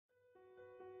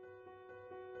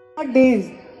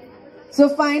days. So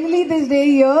finally this day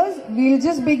here, we'll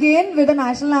just begin with the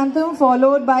national anthem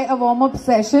followed by a warm-up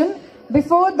session.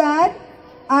 Before that,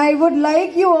 I would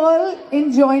like you all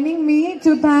in joining me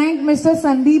to thank Mr.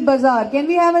 Sandeep Bazar. Can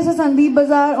we have Mr. Sandeep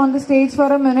Bazar on the stage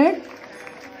for a minute?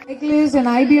 Cyclist, an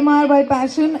IBMR by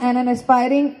passion and an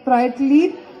aspiring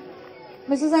triathlete.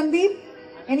 Mr. Sandeep,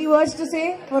 any words to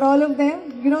say for all of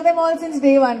them? You know them all since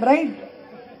day one, right?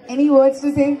 Any words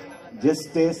to say?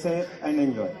 Just stay safe and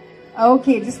enjoy.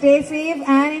 Okay, just stay safe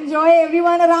and enjoy.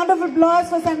 Everyone, a round of applause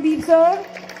for Sandeep sir.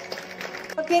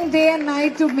 Working day and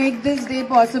night to make this day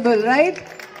possible, right?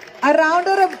 A round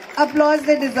of applause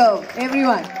they deserve,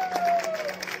 everyone.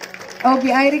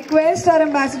 Okay, I request our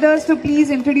ambassadors to please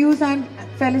introduce and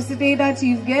felicitate our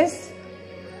chief guests.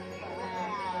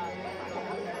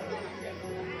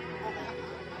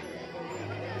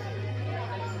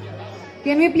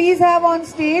 Can we please have on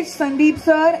stage Sandeep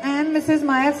sir and Mrs.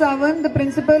 Maya Sawant, the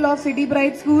principal of City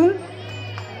Pride School.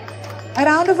 A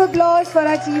round of applause for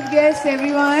our chief guests,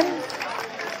 everyone.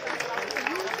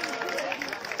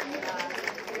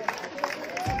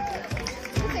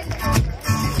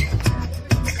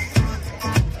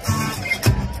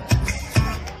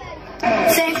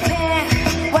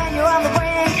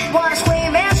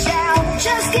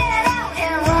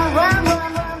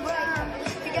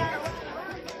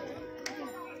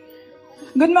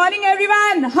 Good morning,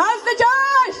 everyone. How's the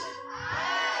Josh?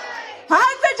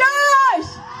 How's the Josh?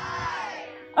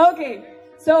 Okay,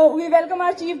 so we welcome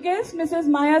our chief guest, Mrs.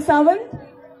 Maya Sawant.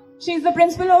 She's the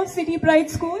principal of City Pride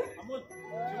School.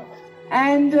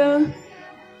 And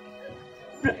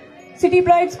City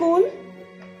Pride School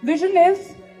vision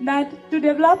is that to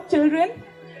develop children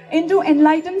into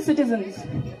enlightened citizens.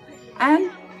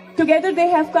 And together they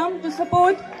have come to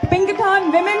support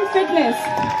Pinkathon Women Fitness.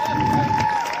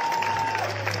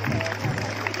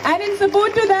 And in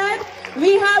support to that,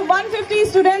 we have 150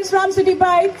 students from City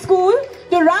Pride School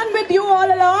to run with you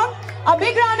all along. A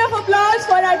big round of applause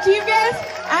for our chief guests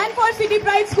and for City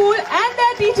Pride School and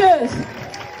their teachers.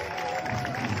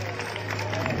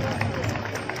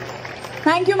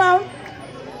 Thank you, ma'am.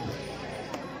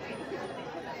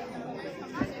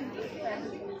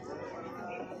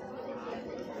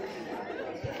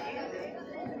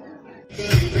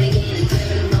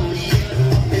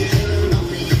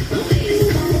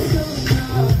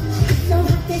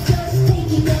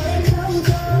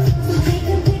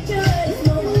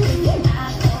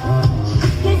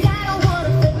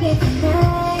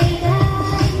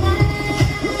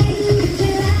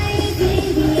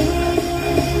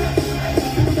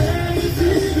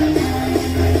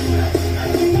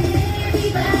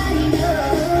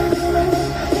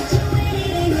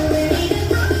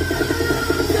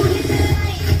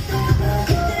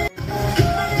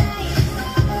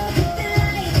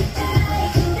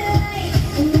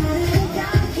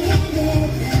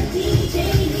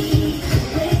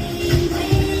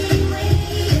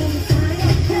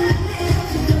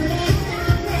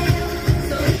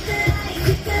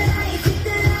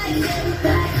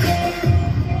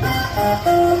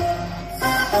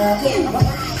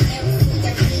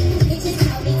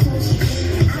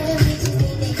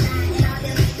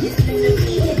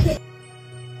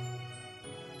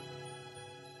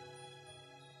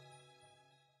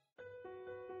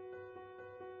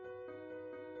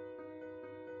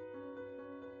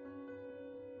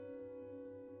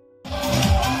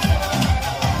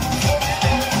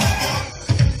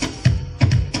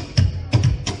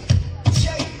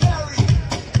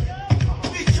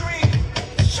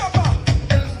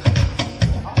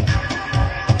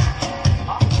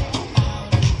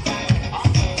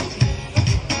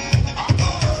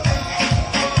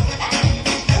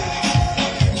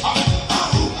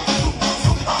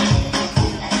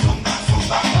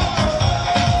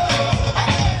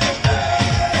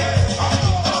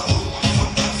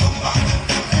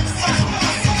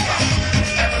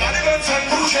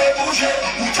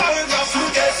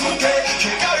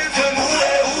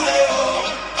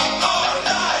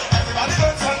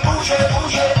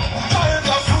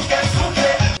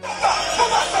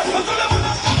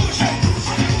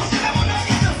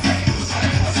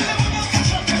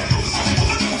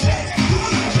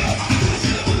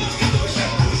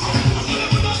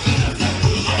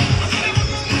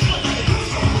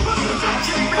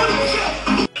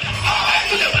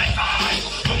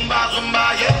 Zumba,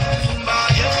 yeah, Zumba,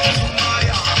 yeah, Zumba, yeah.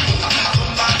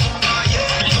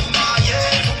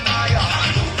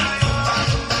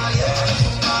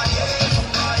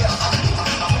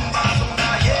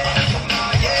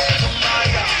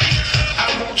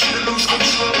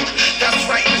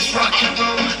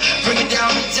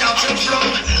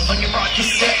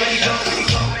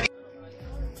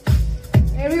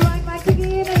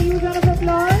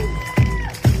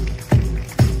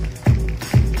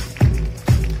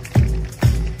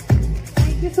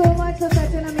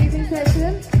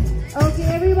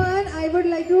 would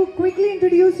like to quickly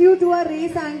introduce you to our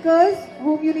race anchors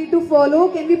whom you need to follow.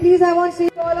 Can we please have on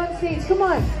stage, all on stage? Come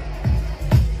on.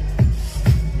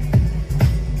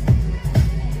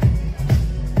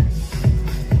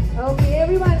 Okay,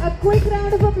 everyone, a quick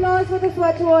round of applause for the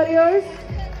Swachh Warriors.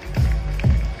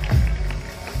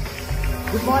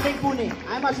 Good morning, Pune.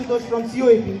 I'm Ashutosh from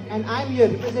COAP and I'm here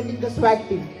representing the SWAG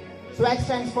team. SWAG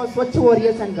stands for Swachh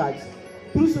Warriors and Guards.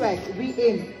 Through SWAG, we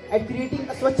aim at creating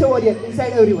a Swachh Warrior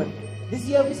inside everyone. This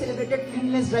year we celebrated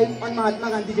Cleanliness Drive on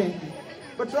Mahatma Gandhi Jayanti.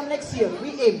 But from next year,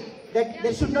 we aim that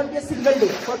there should not be a single day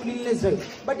for Cleanliness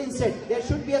Drive. But instead, there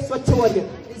should be a Swachh Warrior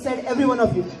inside every one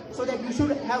of you. So that you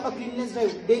should have a Cleanliness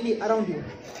Drive daily around you.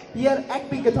 Here at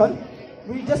Pinkathon,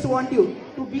 we just want you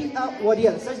to be a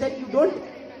warrior such that you don't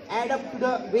add up to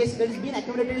the waste that is being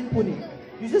accumulated in Pune.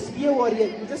 You just be a warrior,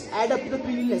 you just add up to the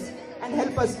cleanliness and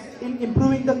help us in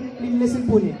improving the cleanliness in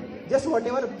Pune. Just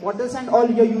whatever bottles and all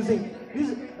you are using,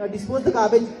 please dispose the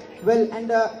garbage well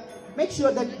and make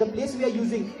sure that the place we are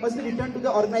using must be returned to the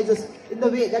organizers in the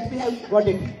way that we have got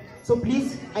it. So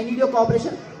please, I need your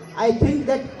cooperation. I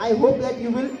hope that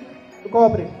you will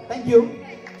cooperate. Thank you.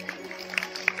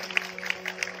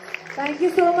 Thank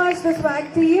you so much, the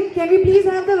SWAG team. Can we please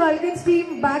have the Vulcans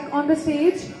team back on the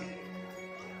stage?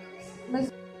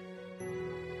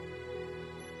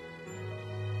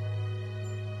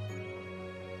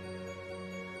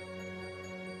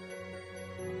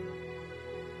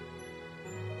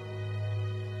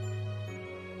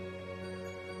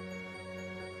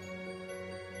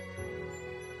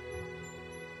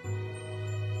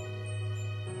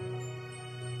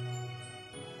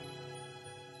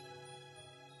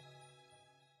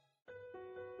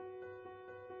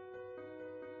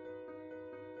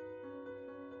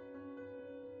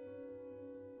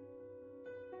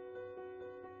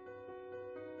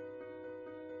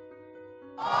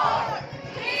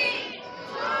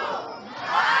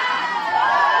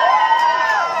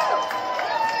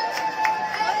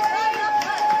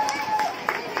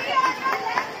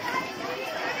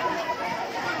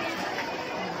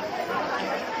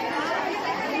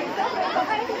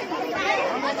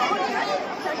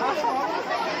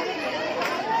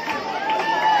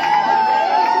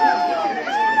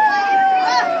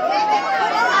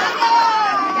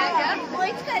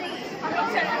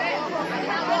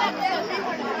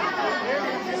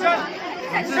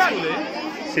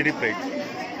 City Pride.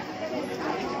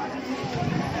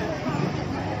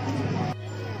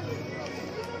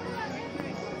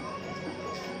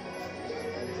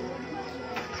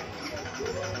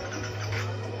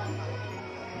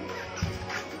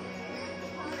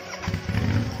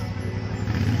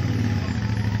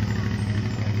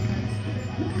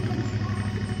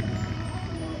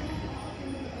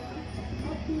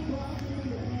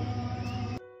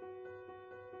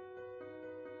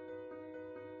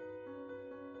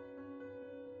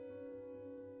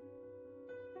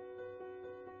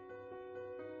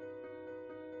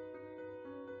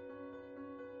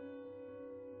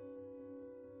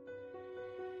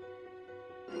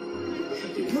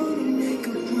 You wanna make a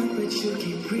point, but you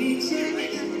keep preaching.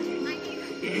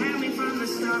 You had me from the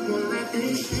start, won't let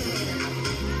this shit.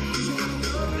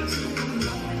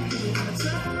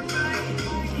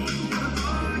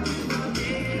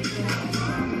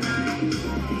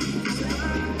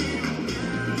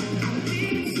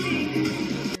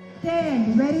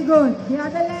 10, very good. The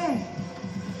other leg.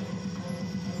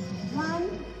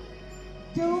 1,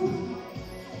 2,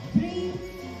 3,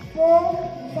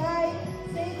 4, 5,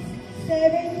 6,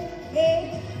 7,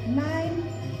 8, 9,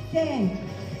 10.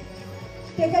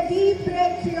 Take a deep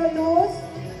breath through your nose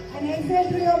and exhale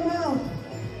through your mouth.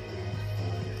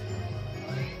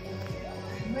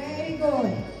 Very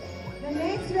good. The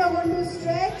next we are going to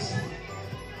stretch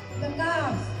the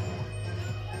calves.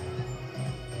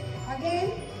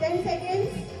 Again, 10 seconds.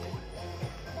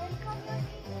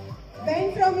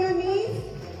 Bend from your knees.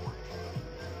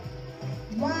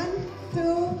 1,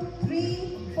 2,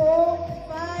 3, 4,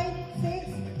 5, 6,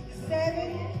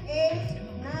 7, 8,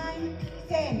 9,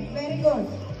 10. Very good.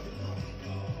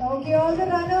 Okay, all the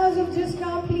runners who've just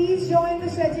come, please join the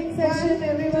stretching session,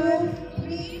 everyone. 2,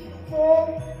 3,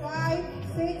 4, 5,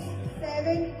 6,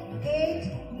 7,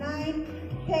 8, 9,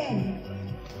 10.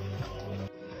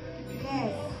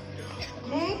 Yes.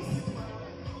 Next,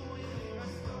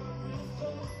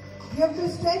 you have to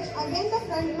stretch again the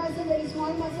front muscle, very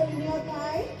small muscle in your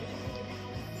thigh.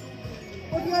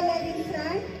 Put your leg in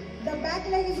front. The back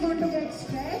leg is going to get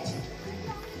stretched.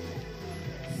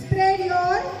 Spread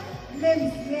your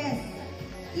limbs, yes.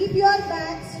 Keep your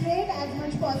back straight as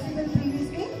much possible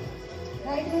previously.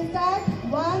 Right, we'll start.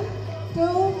 1,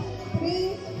 2,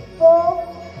 3,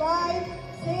 4, 5,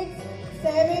 6,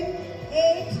 7,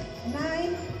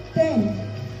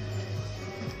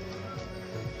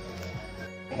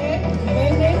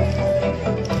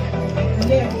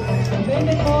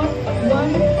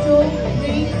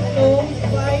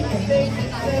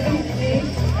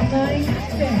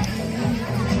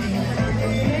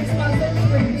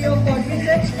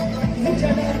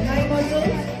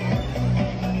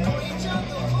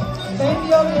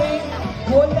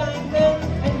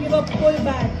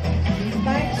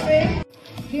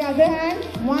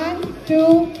 1,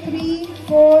 2, 3,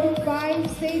 4, 5,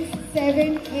 6,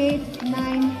 7, 8,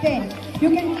 9, 10. You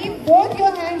can keep both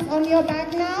your hands on your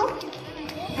back now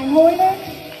and hold it.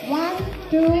 1,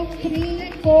 2,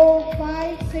 3, 4,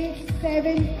 5, 6,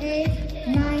 7, 8,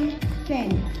 9,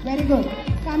 10. Very good.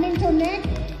 Coming to neck.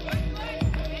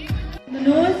 The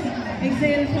nose,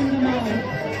 exhale from the mouth.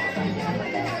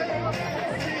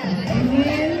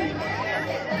 Inhale,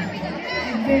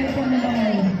 exhale from the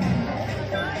mouth.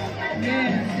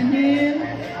 Yes, inhale.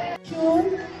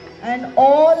 And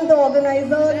all the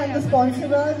organizers and the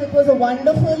sponsors, it was a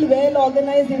wonderful,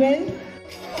 well-organized event.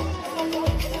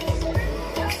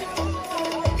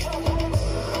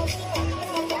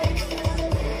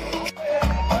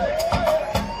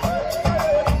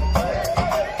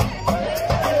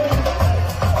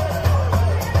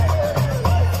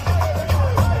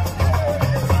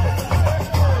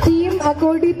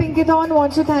 Akurdi Pinkathon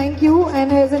wants to thank you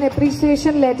and has an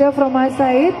appreciation letter from our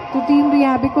side to Team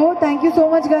Rehabico. Thank you so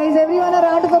much, guys. Everyone, a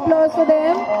round of applause for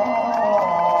them.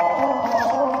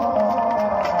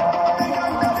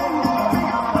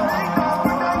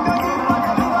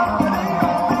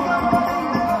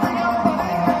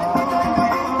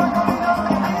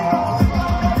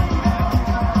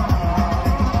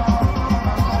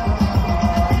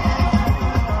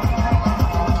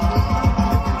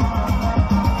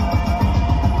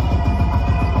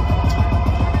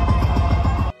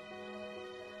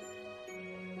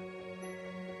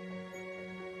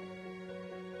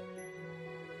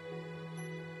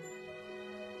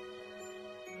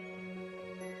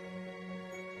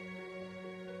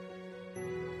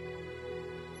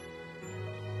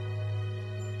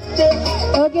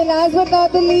 Okay, last but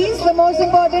not the least, the most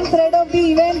important thread of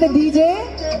the event, the DJ.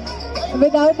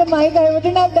 Without the mic, I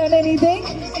wouldn't have done anything.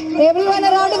 Everyone,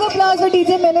 a round of applause for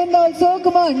DJ Milind also.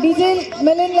 Come on, DJ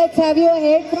Milind, let's have you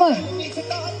ahead. Come on.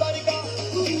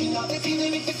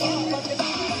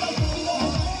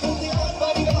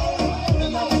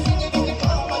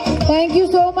 Thank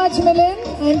you so much, Milind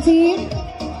and team.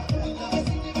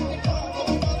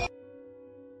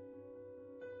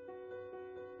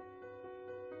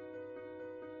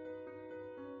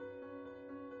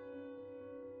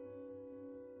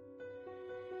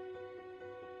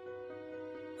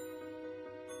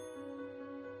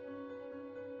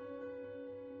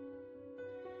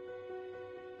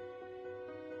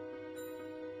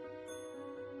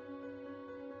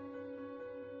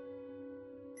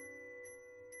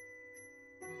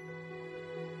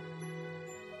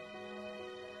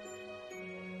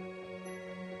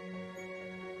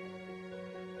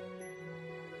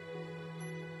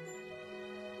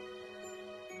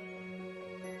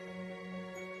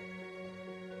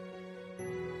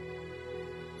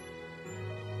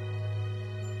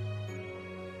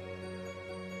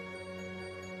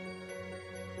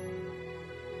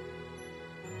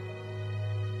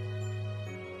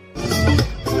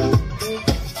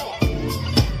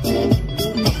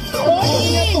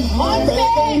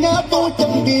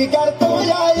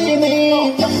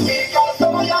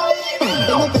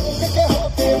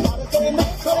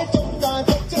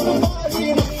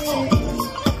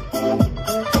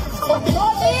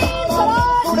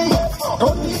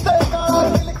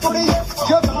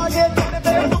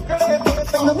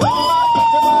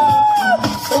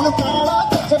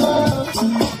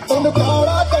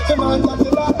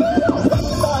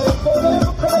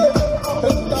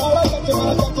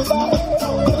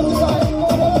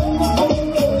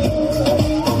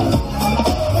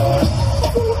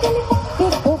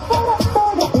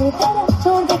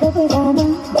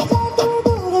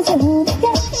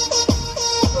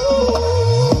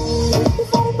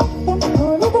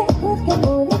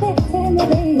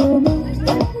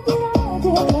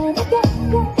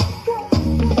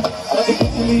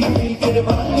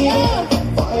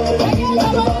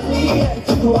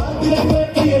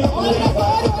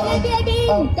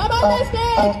 Come on the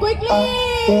stage, quickly!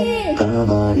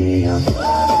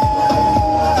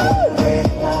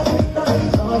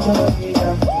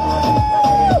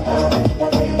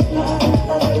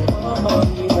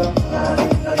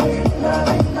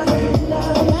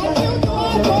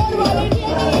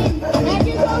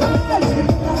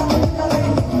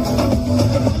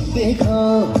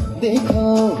 देखो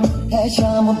है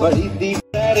शाम बड़ी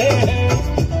दीवारे हैं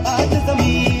आज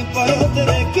ज़मीन पर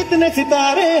उतरे कितने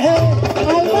सितारे हैं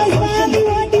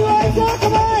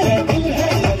दिल है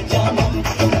सरजामा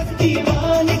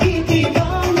दीवानगी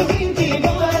दीवानगी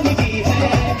दीवानगी है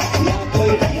ना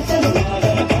कोई रहसन ना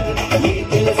रहकर ये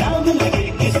इल्जाम लगे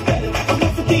किस पर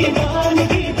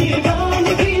दीवानगी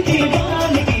दीवानगी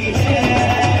दीवानगी है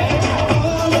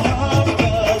all hard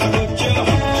girls put your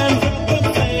hands up and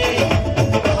say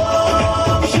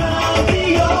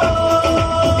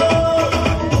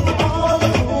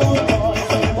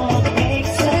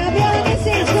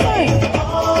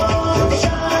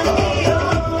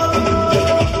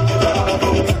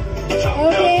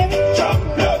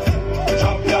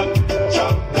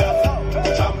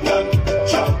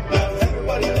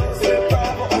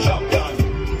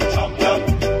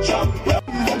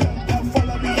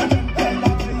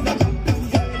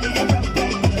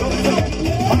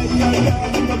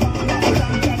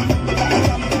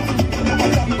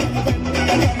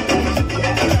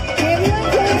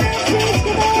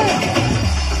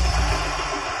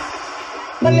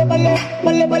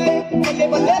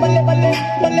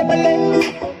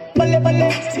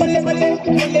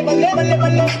balle, balle, balle,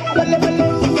 balle, balle, balle.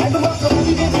 I don't want to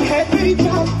be this happy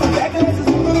time.